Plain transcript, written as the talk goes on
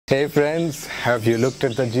Hey friends, have you looked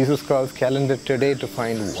at the Jesus Calls calendar today to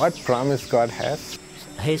find what promise God has?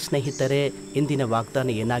 ಹೇ ಸ್ನೇಹಿತರೆ, ಇಂದಿನ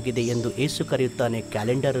ವಾಗ್ದಾನ ಏನಾಗಿದೆ ಎಂದು ಯೇಸು ಕರೆಯುತ್ತಾನೆ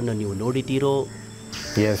calendar ಅನ್ನು ನೀವು ನೋಡಿದ್ದೀರೋ?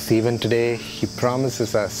 Yes, even today He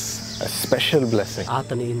promises us a special blessing.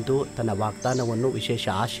 ಆತನು ಇಂದು ತನ್ನ ವಾಗ್ದಾನವನ್ನು ವಿಶೇಷ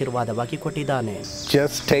ಆಶೀರ್ವಾದವಾಗಿ ಕೊಟ್ಟಿದ್ದಾನೆ.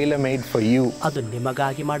 Just tailor-made for you. ಅದು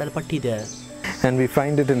ನಿಮಗಾಗಿ ಮಾಡಲ್ಪಟ್ಟಿದೆ. And we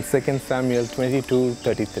find it in 2 Samuel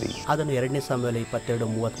 22:33. ಅದನ್ನು 2 ಸಾಮುವೇಲ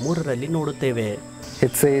 22:33ರಲ್ಲಿ ನೋಡುತ್ತೇವೆ.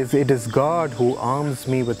 It says, "It is God who arms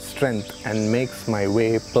me with strength and makes my way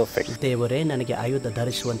perfect." ದೇವರೇ ನನಗೆ ಆಯುಧ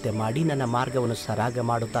ಧರಿಸುವಂತೆ ಮಾಡಿ ನನ್ನ ಮಾರ್ಗವನ್ನು ಸರಾಗ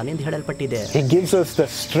ಮಾಡುತ್ತಾನೆ ಎಂದು ಹೇಳಲ್ಪಟ್ಟಿದೆ. He gives us the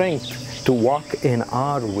strength to walk in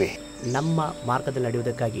our way. ನಮ್ಮ ಮಾರ್ಗದಲ್ಲಿ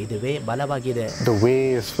ನಡೆಯುವುದಕ್ಕಾಗಿ ಇದುವೇ ಬಲವಾಗಿದೆ. The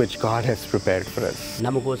ways which God has prepared for us.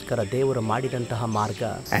 ನಮಗೋಸ್ಕರ ದೇವರು ಮಾಡಿದಂತಹ ಮಾರ್ಗ.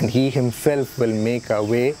 And He Himself will make our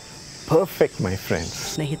way perfect, my friends.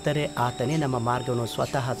 ಸ್ನೇಹಿತರೆ, ಆತನೇ ನಮ್ಮ ಮಾರ್ಗವನ್ನು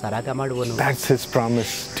ಸ್ವತಃ ಸರಾಗ ಮಾಡುವನು. That's His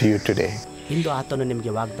promise to you today. ಇಂದು ಆತನು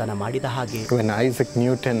ನಿಮಗೆ ವಾಗ್ದಾನ ಮಾಡಿದ ಹಾಗೆ. When Isaac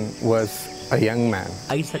Newton was a young man,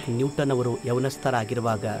 Isaac Newton ಅವರು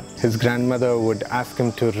ಯೌವನಸ್ಥರಾಗಿರುವಾಗ his grandmother would ask him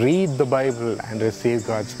to read the Bible and receive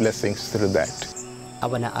God's blessings through that.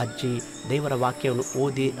 ಅವನ ಅಜ್ಜಿ ದೇವರ ವಾಕ್ಯವನ್ನು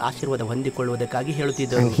ಓದಿ ಆಶೀರ್ವಾದ ಹೊಂದಿಕೊಳ್ಳುವುದಕ್ಕಾಗಿ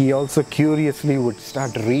ಹೇಳುತ್ತಿದ್ದರು. And he also curiously would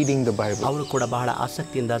start reading the Bible. ಅವರು ಕೂಡ ಬಹಳ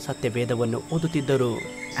ಆಸಕ್ತಿಯಿಂದ ಸತ್ಯ ವೇದವನ್ನು ಓದುತ್ತಿದ್ದರು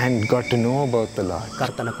and got to know about the Lord.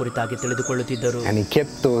 ಕರ್ತನ ಕುರಿತಾಗಿ ತಿಳಿದುಕೊಳ್ಳುತ್ತಿದ್ದರು. And he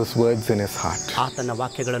kept those words in his heart. ಆತನ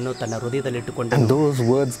ವಾಕ್ಯಗಳನ್ನು ತನ್ನ ಹೃದಯದಲ್ಲಿಟ್ಟುಕೊಂಡನು. And those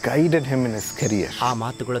words guided him in his career. ಆ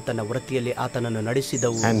ಮಾತುಗಳು ತನ್ನ ವೃತ್ತಿಯಲ್ಲಿ ಆತನನ್ನು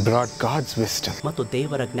ನಡೆಸಿದವು. And brought God's wisdom. ಮತ್ತು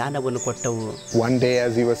ದೇವರ ಜ್ಞಾನವನ್ನು ಕೊಟ್ಟವು. One day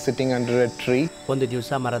as he was sitting under a tree, ಒಂದು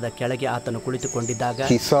ದಿವಸ ಮರದ ಕೆಳಗೆ ಆತನು ಕುಳಿತುಕೊಂಡಿದ್ದಾಗ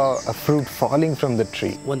he saw a fruit falling from the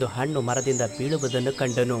tree. ಒಂದು ಹಣ್ಣು ಮರದಿಂದ ಬೀಳುವುದನ್ನು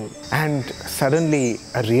ಕಂಡನು. And suddenly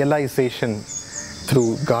a realization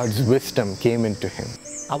through God's wisdom came into him.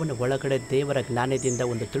 ಅವನ ಒಳಗಡೆ ದೇವರ ಜ್ಞಾನದಿಂದ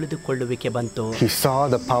ಒಂದು ತಿಳಿದುಕೊಳ್ಳುವಿಕೆ ಬಂತು. He saw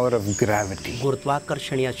the power of gravity.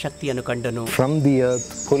 ಗುರುತ್ವಾಕರ್ಷಣೆಯ ಶಕ್ತಿಯನ್ನು ಕಂಡನು. From the earth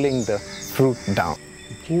pulling the fruit down.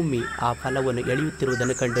 ಭೂಮಿ ಆ ಫಲವನ್ನು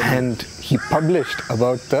ಎಳೆಯುತ್ತಿರುವುದನ್ನು ಕಂಡನು. And he published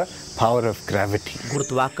about the power of gravity.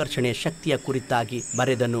 ಗುರುತ್ವಾಕರ್ಷಣೆಯ ಶಕ್ತಿಯ ಕುರಿತಾಗಿ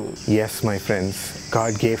ಬರೆದನು. Yes, my friends,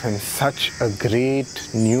 God gave him such a great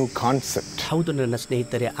new concept. ಹೌದು ನನ್ನ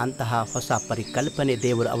ಸ್ನೇಹಿತರೆ, ಅಂತಹ ಹೊಸ ಪರಿಕಲ್ಪನೆ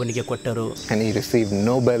ದೇವರು ಅವನಿಗೆ ಕೊಟ್ಟರು. And he received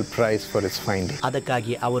Nobel Prize for his finding.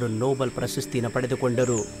 ಅದಕ್ಕಾಗಿ ಅವರು ನೋಬೆಲ್ ಪ್ರಶಸ್ತಿಯನ್ನು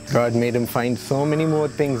ಪಡೆದುಕೊಂಡರು. God made him find so many more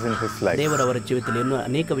things in his life. ದೇವರು ಅವರ ಜೀವಿತದಲ್ಲಿ ಇನ್ನೂ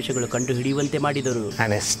ಅನೇಕ ವಿಷಯಗಳು ಕಂಡು ಹಿಡಿಯುವಂತೆ ಮಾಡಿದರು.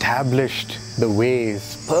 And established the ways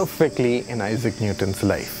perfectly in Isaac Newton's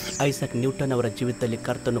life. Isaac Newton ಅವರ ಜೀವಿತದಲ್ಲಿ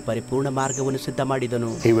ಕರ್ತನು ಪರಿಪೂರ್ಣ ಮಾರ್ಗವನ್ನು ಸಿದ್ಧ ಮಾಡಿದನು.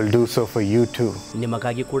 He will do so for you too.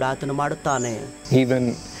 ನಿಮಗಾಗಿ ಕೂಡ ಆತನು ಮಾಡುತ್ತಾನೆ. Even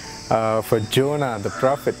for Jonah the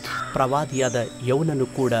prophet, ಪ್ರವಾದಿಯಾದ ಯೌನನು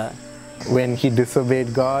ಕೂಡ when he disobeyed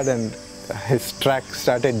God and his track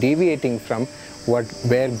started deviating from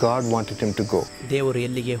where God wanted him to go. ದೇವರು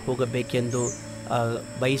ಎಲ್ಲಿಗೆ ಹೋಗಬೇಕೆಂದು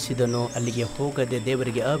ಬಯಸಿದನು ಅಲ್ಲಿಗೆ ಹೋಗದೆ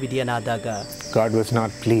ದೇವರಿಗೆ ಅವಿಧೇಯನಾದಾಗ God was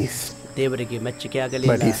not pleased. ದೇವರಿಗೆ ಮೆಚ್ಚುಗೆ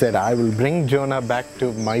ಆಗಲಿಲ್ಲ. But he said, "I will bring Jonah back to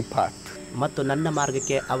my path." ಮತ್ತು ನನ್ನ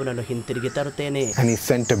ಮಾರ್ಗಕ್ಕೆ ಅವನನ್ನು ಹಿಂತಿರುಗಿ ತರುತ್ತೇನೆ. And he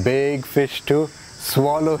sent a big fish to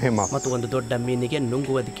swallow him up. ಮತ್ತು ಒಂದು ದೊಡ್ಡ ಮೀನಿಗೆ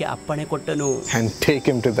ನುಂಗುವುದಕ್ಕೆ ಅಪ್ಪಣೆ ಕೊಟ್ಟನು. And take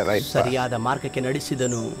him to the right path. ಸರಿಯಾದ ಮಾರ್ಗಕ್ಕೆ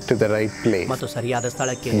ನಡೆಸಿದನು. To the right place. ಮತ್ತು ಸರಿಯಾದ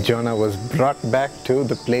ಸ್ಥಳಕ್ಕೆ. Jonah was brought back to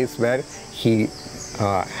the place where he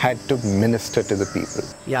had to minister to the people.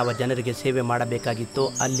 ಯಾವ ಜನರಿಗೆ ಸೇವೆ ಮಾಡಬೇಕಾಗಿತ್ತೋ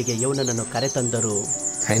ಅಲ್ಲಿಗೆ ಯೌನನನ್ನು ಕರೆತಂದರು.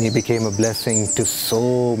 And he became a blessing to so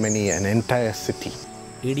many, an entire city.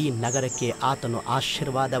 ಇಡೀ ನಗರಕ್ಕೆ ಆತನು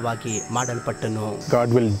ಆಶೀರ್ವಾದವಾಗಿ ಮಾಡಲ್ಪಟ್ಟನು. God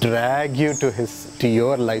will drag you to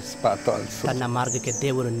your life's path also. ತನ್ನ ಮಾರ್ಗಕ್ಕೆ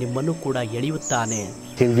ದೇವರು ನಿಮ್ಮನ್ನು ಕೂಡ ಎಳೆಯುತ್ತಾನೆ.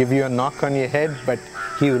 He'll give you a knock on your head, but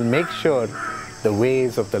he will make sure the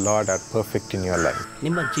ways of the Lord are perfect in your life.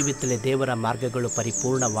 ನಿಮ್ಮ ಜೀವಿತದಲ್ಲಿ ದೇವರ ಮಾರ್ಗಗಳು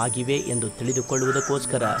ಪರಿಪೂರ್ಣವಾಗಿವೆ ಎಂದು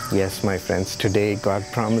ತಿಳಿದುಕೊಳ್ಳುವುದಕ್ಕೋಸ್ಕರ. Yes, my friends, today God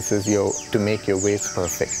promises you to make your ways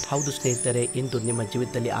perfect. ಹೌದು ಸ್ನೇಹಿತರೆ, ಇಂದು ನಿಮ್ಮ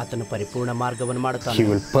ಜೀವಿತದಲ್ಲಿ ಆತನು ಪರಿಪೂರ್ಣ ಮಾರ್ಗವನ್ನು ಮಾಡುತ್ತಾನೆ. He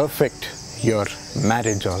will perfect your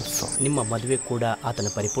marriage also. ನಿಮ್ಮ ಮದುವೆ ಕೂಡ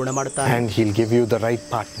ಆತನು ಪರಿಪೂರ್ಣ ಮಾಡುತ್ತಾನೆ. And he'll give you the right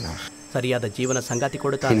partner. ಸರಿಯಾದ ಜೀವನ ಸಂಗಾತಿ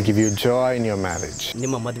ಕೊಡುತ್ತಾನೆ. He'll give you joy in your marriage.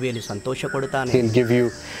 ನಿಮ್ಮ ಮದುವೆಯಲ್ಲಿ ಸಂತೋಷ ಕೊಡುತ್ತಾನೆ. He'll give you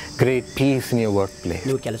great peace in your workplace.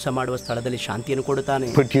 ನೀವು ಕೆಲಸ ಮಾಡುವ ಸ್ಥಳದಲ್ಲಿ ಶಾಂತಿಯನ್ನು ಕೊಡುತ್ತಾನೆ.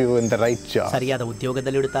 Put you in the right job. ಸರಿಯಾದ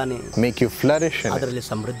ಉದ್ಯೋಗದಲ್ಲಿ ಇಡುತ್ತಾನೆ. Make you flourish in it. ಅದರಲ್ಲಿ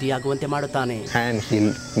ಸಮೃದ್ಧಿಯಾಗುವಂತೆ ಮಾಡುತ್ತಾನೆ. And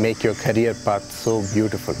he'll make your career path so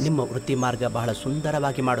beautiful. ನಿಮ್ಮ ವೃತ್ತಿ ಮಾರ್ಗ ಬಹಳ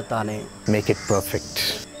ಸುಂದರವಾಗಿ ಮಾಡುತ್ತಾನೆ. Make it perfect.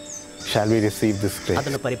 Shall we receive this grace?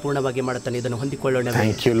 ಅದನ್ನು ಪರಿಪೂರ್ಣವಾಗಿ ಮಾಡುತ್ತಾನೆ. ಇದನ್ನು ಹೊಂದಿಕೊಳ್ಳೋಣ.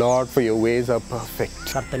 Thank you, Lord, for your ways are perfect.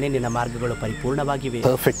 ಕರ್ತನೇ, ನಿನ್ನ ಮಾರ್ಗಗಳು ಪರಿಪೂರ್ಣವಾಗಿವೆ.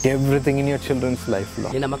 Perfect everything in your children's life,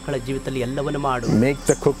 Lord. ನಿನ್ನ ಮಕ್ಕಳ ಜೀವಿತದಲ್ಲಿ ಎಲ್ಲವನ್ನು ಮಾಡು. Make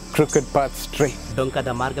the crooked path straight. ಡೊಂಕದ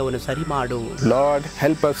ಮಾರ್ಗವನ್ನು ಸರಿ ಮಾಡು. Lord,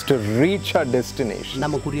 help us to reach our destination.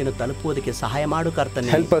 ನಮ್ಮ ಗುರಿಯನ್ನು ತಲುಪುವುದಕ್ಕೆ ಸಹಾಯ ಮಾಡು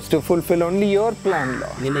ಕರ್ತನೇ. Help us to fulfill only your plan,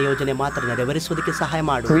 Lord. ನಿನ್ನ ಯೋಜನೆ ಮಾತ್ರ ನೆರವೇರಿಸುವುದಕ್ಕೆ ಸಹಾಯ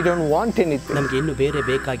ಮಾಡು. We don't want anything. ನಮಗೆ ಇನ್ನು ಬೇರೆ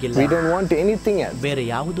ಬೇಕಾಗಿಲ್ಲ. We don't want anything else. ಬೇರೆ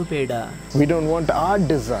ಯಾವುದು ಬೇಡ. We don't want our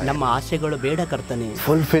desire. ನಮ್ಮ ಆಸೆಗಳು ಬೇಡ ಕರ್ತನೆ.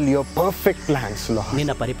 Fulfill your perfect plans, Lord.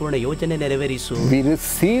 ನಿನ್ನ ಪರಿಪೂರ್ಣ ಯೋಜನೆ ನೆರವೇರಿಸು. We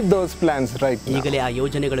receive those plans right now. ಈಗಲೇ ಆ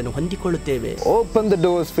ಯೋಜನೆಗಳನ್ನು ಹೊಂದಿಕೊಳ್ಳುತ್ತೇವೆ. Open the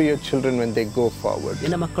doors for your children when they go forward.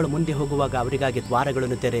 ನಿನ್ನ ಮಕ್ಕಳು ಮುಂದೆ ಹೋಗುವಾಗ ಅವರಿಗಾಗಿ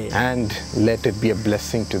ದ್ವಾರಗಳನ್ನು ತೆರೆ. And let it be a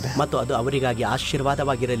blessing to them. ಮತ್ತು ಅದು ಅವರಿಗಾಗಿ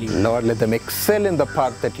ಆಶೀರ್ವಾದವಾಗಿರಲಿ. Lord, let them excel in the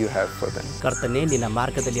path that you have for them. ಕರ್ತನೆ, ನಿನ್ನ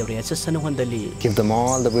ಮಾರ್ಗದಲ್ಲಿ ಅವರು ಯಶಸ್ಸನ್ನು ಹೊಂದಲಿ. Give them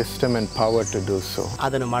all the wisdom and power to do so.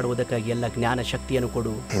 ಅದನ್ನು ಮಾಡುವುದಕ್ಕಾಗಿ ಎಲ್ಲ ಜ್ಞಾನ ಶಕ್ತಿಯನ್ನು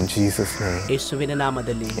ಕೊಡು. In Jesus' name. ಯೇಸುವಿನ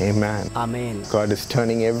ನಾಮದಲ್ಲಿ. Amen. Amen. God is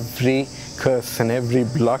turning every curse and every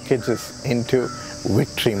blockages into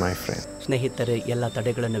victory, my friend. ಸ್ನೇಹಿತರೆ, ಎಲ್ಲ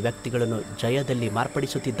ತಡೆಗಳನ್ನು ವ್ಯಕ್ತಿಗಳನ್ನು ಜಯದಲ್ಲಿ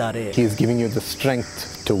ಮಾರ್ಪಡಿಸುತ್ತಿದ್ದಾರೆ. He is giving you the strength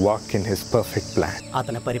to walk in his perfect plan.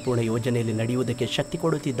 ಆತನ ಪರಿಪೂರ್ಣ ಯೋಜನೆಯಲ್ಲಿ ನಡೆಯುವುದಕ್ಕೆ ಶಕ್ತಿ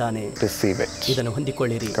ಕೊಡುತ್ತಿದ್ದಾನೆ. Receive it. ಇದನ್ನು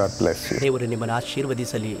ಹೊಂದಿಕೊಳ್ಳಿರಿ. God bless you. ದೇವರು ನಿಮ್ಮನ್ನು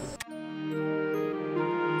ಆಶೀರ್ವದಿಸಲಿ.